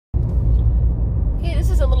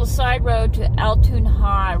little side road to Altun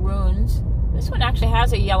Ha Ruins. This one actually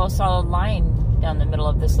has a yellow solid line down the middle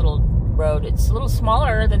of this little road. It's a little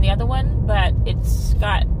smaller than the other one, but it's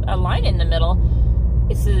got a line in the middle.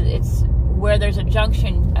 It's where there's a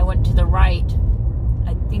junction. I went to the right.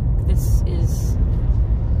 I think this is,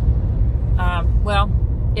 well,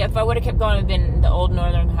 if I would have kept going, it would have been the old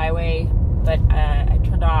Northern Highway, but I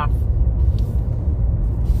turned off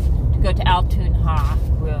to go to Altun Ha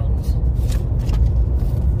Ruins.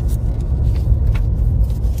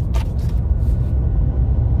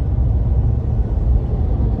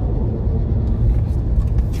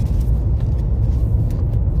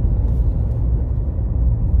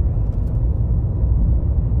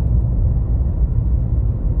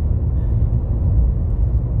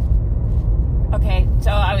 So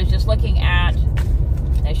I was just looking at,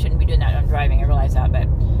 I shouldn't be doing that, I'm driving, I realize that, but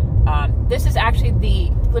this is actually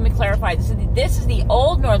let me clarify, this is the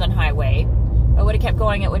old Northern Highway. If I would have kept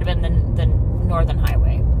going, it would have been the Northern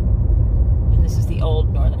Highway. And this is the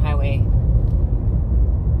old Northern Highway.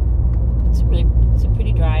 It's a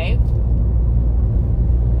pretty drive.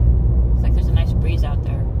 Looks like there's a nice breeze out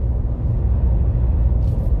there.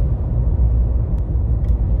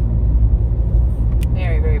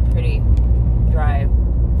 Very, very pretty drive.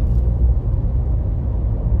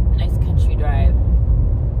 Nice country drive.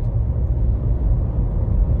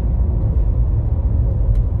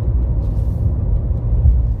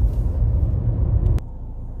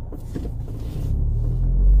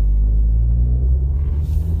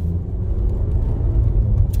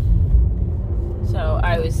 So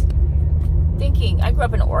I was thinking, I grew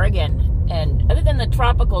up in Oregon, and other than the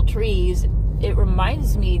tropical trees, it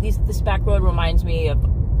reminds me, this back road reminds me of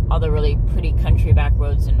all the really pretty country back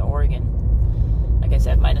roads in Oregon. Like I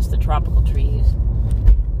said, minus the tropical trees.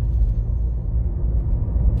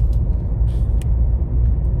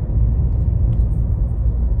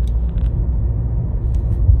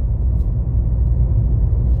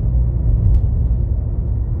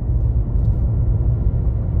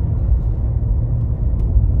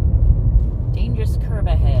 Dangerous curve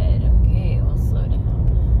ahead. Okay, we'll slow down.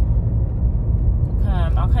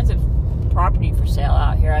 All kinds of property for sale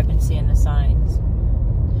out here. I've been seeing the signs.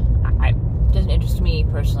 It doesn't interest me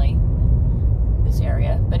personally, this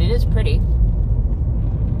area, but it is pretty.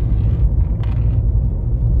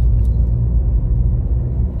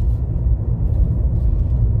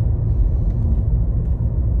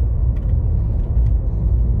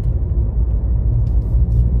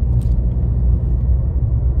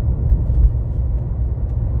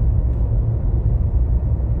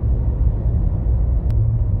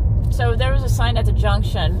 So there was a sign at the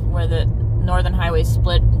junction where the Northern Highway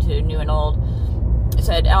split into new and old. It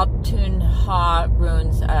said Altun Ha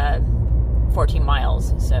Ruins, 14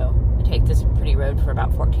 miles. So I take this pretty road for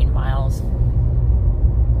about 14 miles.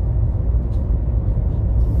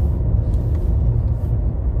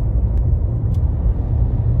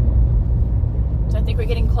 So I think we're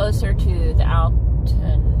getting closer to the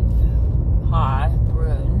Altun Ha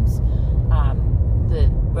Ruins. The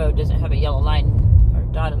road doesn't have a yellow line or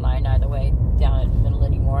dotted line either way down in the middle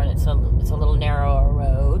anymore, and it's a little narrower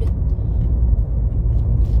road.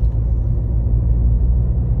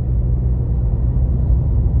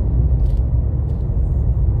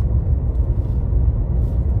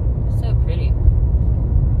 So pretty.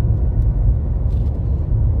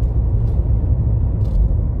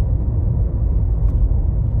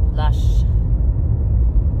 Lush.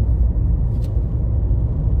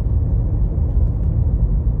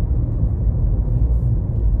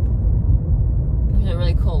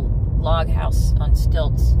 Log house on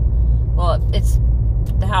stilts. Well,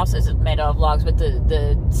 the house isn't made out of logs, but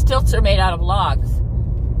the stilts are made out of logs.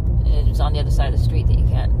 And it's on the other side of the street that you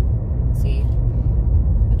can't see.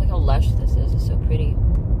 Look how lush this is. It's so pretty.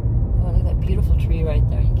 Oh, look at that beautiful tree right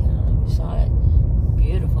there. I don't know if you saw it.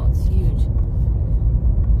 Beautiful. It's huge.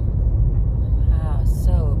 Wow,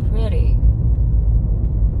 so pretty.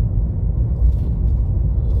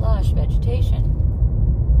 Lush vegetation.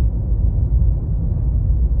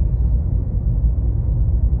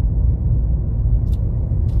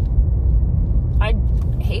 I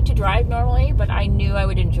hate to drive normally, but I knew I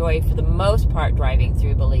would enjoy, for the most part, driving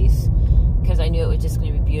through Belize, because I knew it was just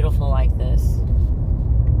going to be beautiful like this.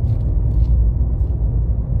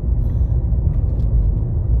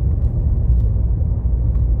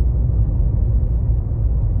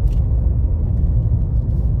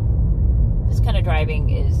 This kind of driving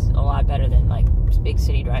is a lot better than like big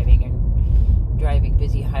city driving and driving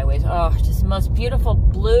busy highways. Oh, just the most beautiful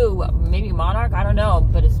blue, maybe monarch, I don't know,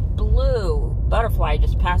 but it's blue. Butterfly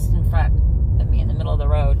just passed in front of me in the middle of the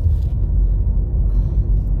road.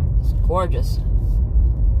 It's gorgeous.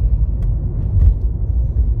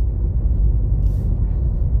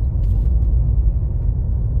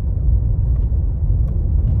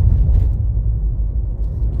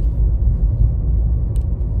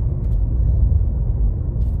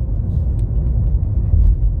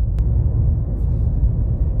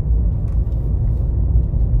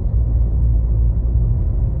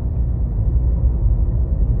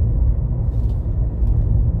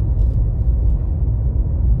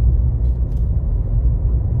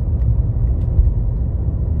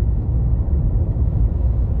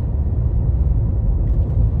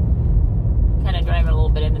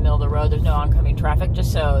 traffic,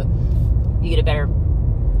 just so you get a better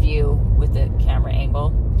view with the camera angle.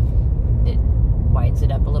 It widens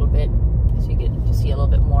it up a little bit, so you get to see a little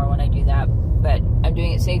bit more when I do that. But I'm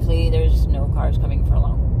doing it safely. There's no cars coming for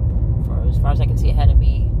as far as I can see ahead of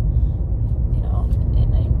me, you know,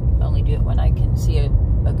 and I only do it when I can see a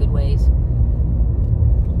good ways.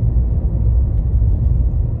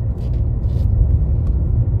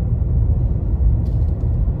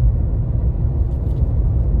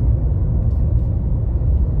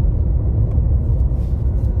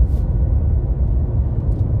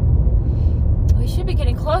 We should be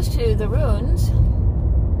getting close to the ruins.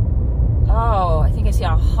 Oh, I think I see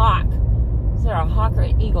a hawk. Is there a hawk or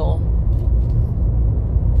an eagle?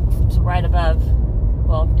 It's right above,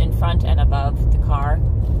 well, in front and above the car.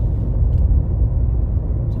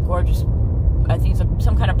 It's a gorgeous, I think it's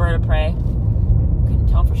some kind of bird of prey. Couldn't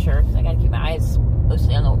tell for sure because I gotta keep my eyes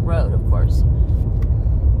mostly on the road, of course.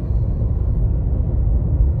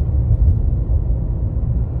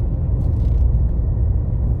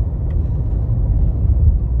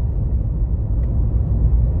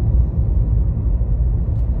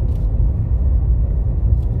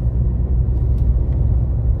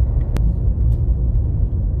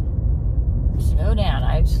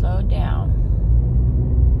 I've slowed down.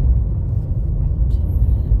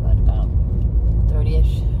 What, about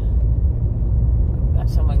 30-ish? Got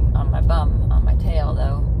someone on my bum, on my tail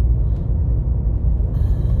though.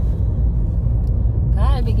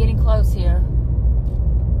 Gotta be getting close here.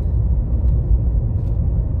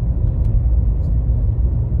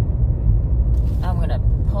 I'm gonna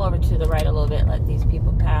pull over to the right a little bit and let these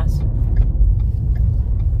people pass. There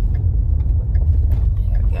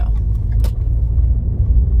we go.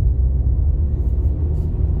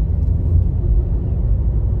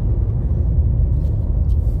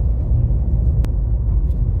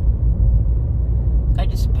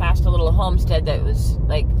 Past a little homestead that was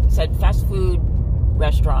like said fast food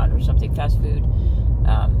restaurant or something, fast food.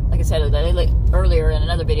 Like I said earlier in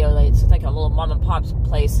another video, it's like a little mom and pop's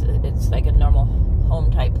place. It's like a normal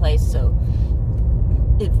home type place. So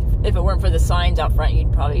if it weren't for the signs out front, you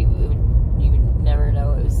would never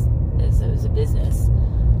know it was a business.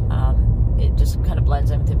 It just kind of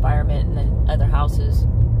blends in with the environment and then other houses.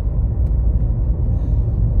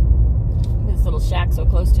 This little shack so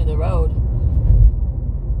close to the road.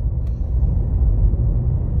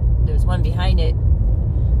 There's one behind it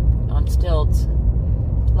on stilts.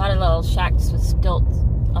 A lot of little shacks with stilts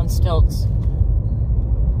on stilts.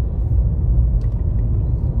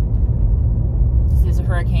 This is a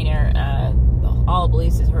hurricane area. All of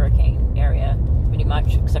Belize is a hurricane area, pretty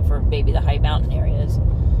much, except for maybe the high mountain areas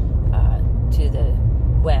to the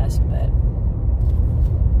west. But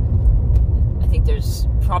I think there's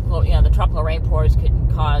tropical, the tropical rainpours could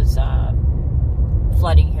cause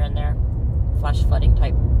flooding here and there, flash flooding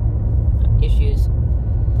type issues.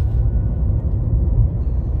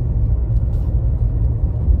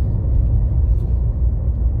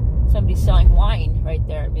 Somebody's selling wine right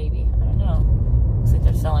there, maybe. I don't know. Looks like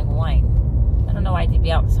they're selling wine. I don't know why they'd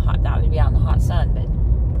be out hot. That would be out in the hot sun, but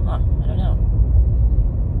I don't know.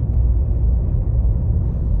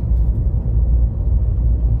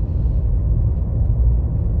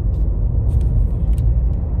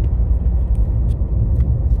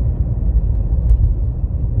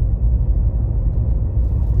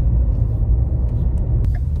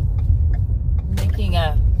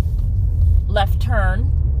 Left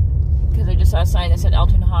turn because I just saw a sign that said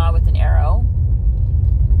Altun Ha with an arrow,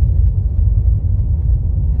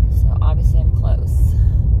 so obviously I'm close.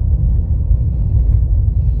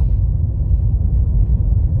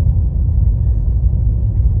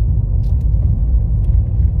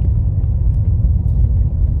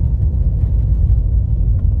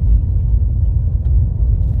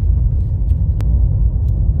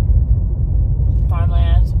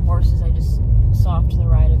 Farmland, some horses I just saw off to the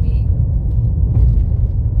right of me.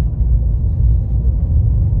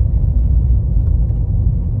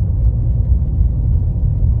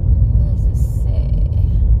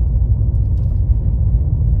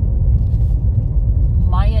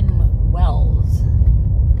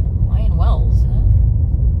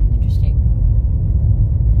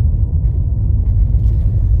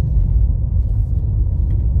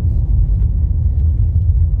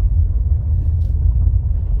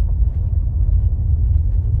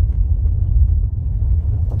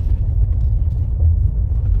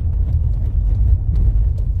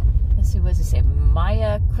 What does it say?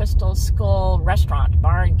 Maya Crystal Skull Restaurant,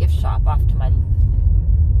 Bar and Gift Shop off to my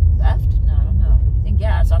left? No, I don't know. I think,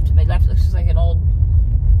 yeah, it's off to my left. It looks like an old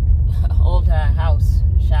house,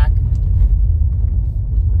 shack.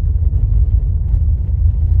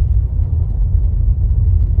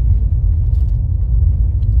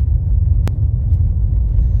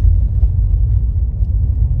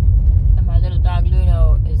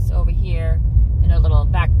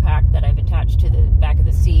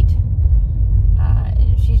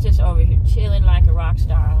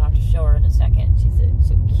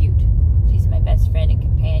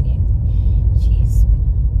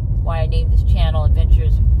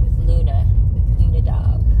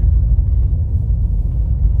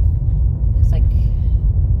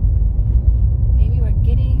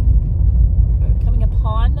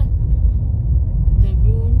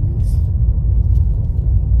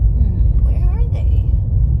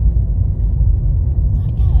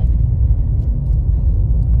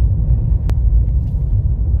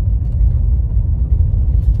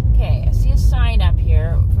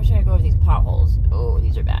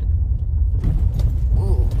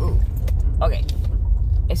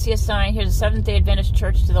 see a sign. Here's a Seventh-day Adventist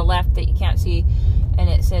church to the left that you can't see, and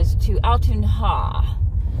it says to Altun Ha.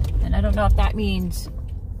 And I don't know if that means,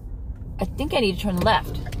 I think I need to turn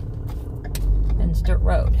left. And it's dirt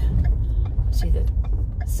road. See the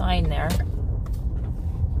sign there.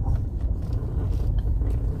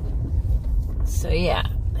 So yeah,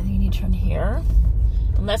 I think you need to turn here.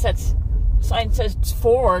 Unless that's sign says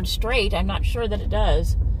forward straight. I'm not sure that it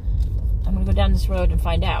does. I'm gonna go down this road and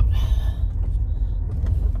find out.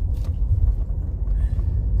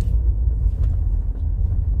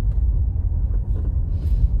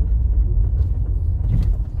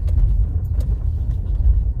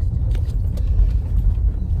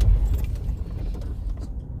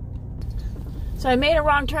 So I made a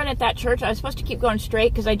wrong turn at that church. I was supposed to keep going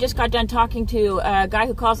straight because I just got done talking to a guy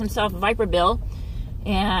who calls himself Viper Bill.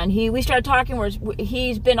 And we started talking where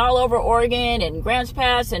he's been all over Oregon and Grants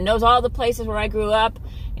Pass and knows all the places where I grew up.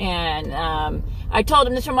 And I told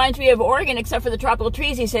him this reminds me of Oregon except for the tropical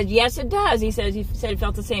trees. He said, yes, it does. He said he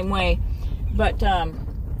felt the same way. But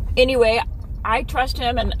anyway, I trust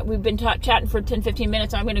him, and we've been chatting for 10-15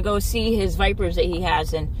 minutes. I'm going to go see his vipers that he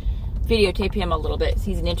has and videotape him a little bit.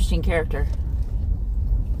 He's an interesting character.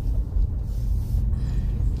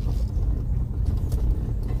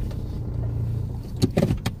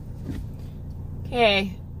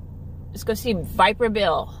 Okay, let's go see Viper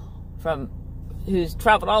Bill, who's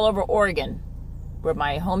traveled all over Oregon, where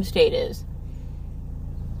my home state is.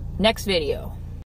 Next video.